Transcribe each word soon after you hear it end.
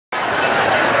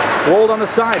Rolled on the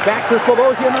side, back to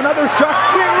Slobosian, another shot,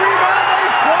 big rebound, they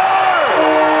score!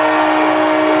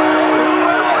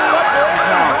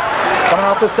 Coming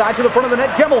off the side to the front of the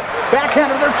net, Gemmel,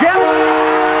 backhander there, Gemmel!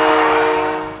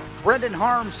 Brendan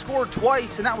Harms scored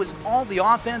twice, and that was all the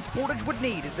offense Portage would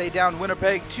need as they downed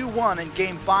Winnipeg 2-1 in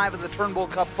Game 5 of the Turnbull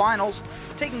Cup Finals,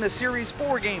 taking the series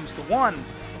 4 games to 1.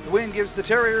 The win gives the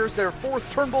Terriers their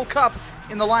 4th Turnbull Cup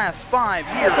in the last 5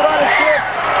 years.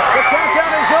 The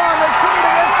countdown is on. They put it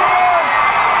against the wall.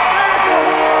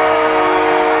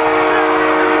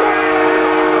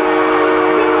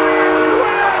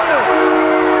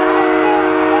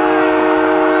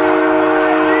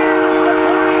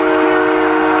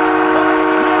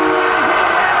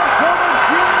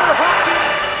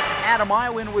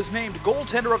 Iowin was named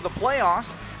goaltender of the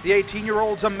playoffs. The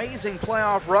 18-year-old's amazing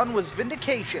playoff run was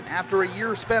vindication after a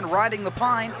year spent riding the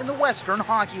pine in the Western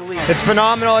Hockey League. It's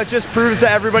phenomenal. It just proves to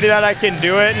everybody that I can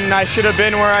do it, and I should have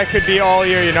been where I could be all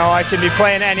year. You know, I can be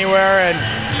playing anywhere, and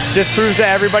just proves to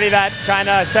everybody that kind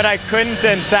of said I couldn't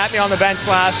and sat me on the bench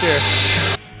last year.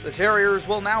 The Terriers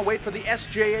will now wait for the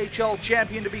SJHL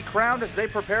champion to be crowned as they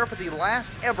prepare for the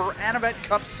last ever Anavet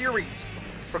Cup Series.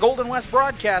 For Golden West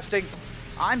Broadcasting,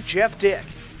 I'm Jeff Dick.